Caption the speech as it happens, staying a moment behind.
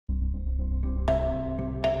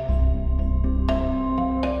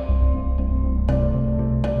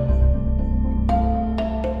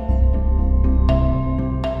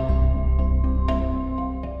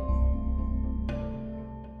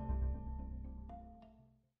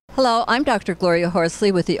Hello, I'm Dr. Gloria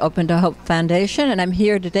Horsley with the Open to Hope Foundation, and I'm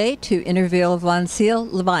here today to interview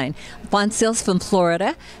Vonceil Levine. Vonceil's from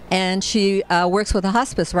Florida, and she works with a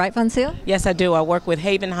hospice, right, Vonceil? Yes, I do. I work with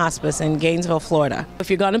Haven Hospice in Gainesville, Florida.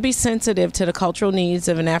 If you're going to be sensitive to the cultural needs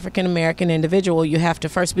of an African-American individual, you have to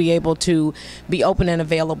first be able to be open and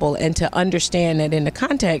available and to understand that in the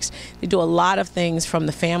context, they do a lot of things from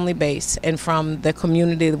the family base and from the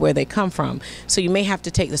community where they come from. So you may have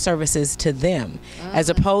to take the services to them as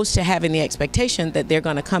opposed to having the expectation that they're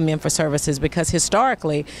going to come in for services, because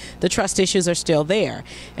historically the trust issues are still there.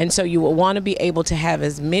 And so you will want to be able to have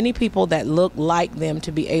as many people that look like them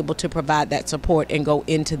to be able to provide that support and go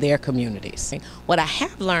into their communities. What I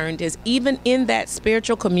have learned is even in that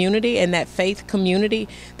spiritual community and that faith community,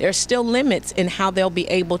 there are still limits in how they'll be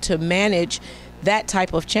able to manage that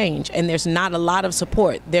type of change, and there's not a lot of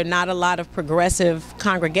support. There are not a lot of progressive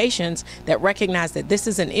congregations that recognize that this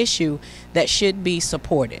is an issue that should be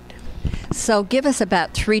supported. So give us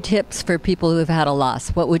about 3 tips for people who have had a loss.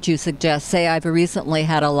 What would you suggest? Say I've recently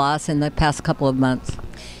had a loss in the past couple of months.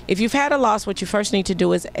 If you've had a loss, what you first need to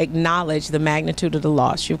do is acknowledge the magnitude of the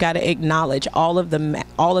loss. You've got to acknowledge all of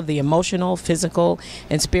the emotional, physical,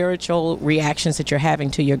 and spiritual reactions that you're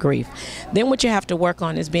having to your grief. Then what you have to work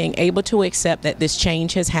on is being able to accept that this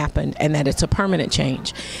change has happened and that it's a permanent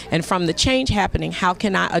change. And from the change happening, how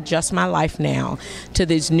can I adjust my life now to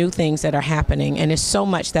these new things that are happening? And there's so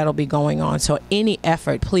much that'll be going on. So any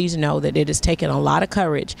effort, please know that it has taken a lot of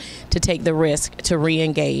courage to take the risk to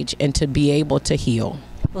re-engage and to be able to heal.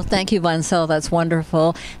 Well, thank you, Vonceil. That's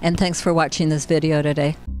wonderful. And thanks for watching this video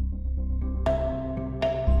today.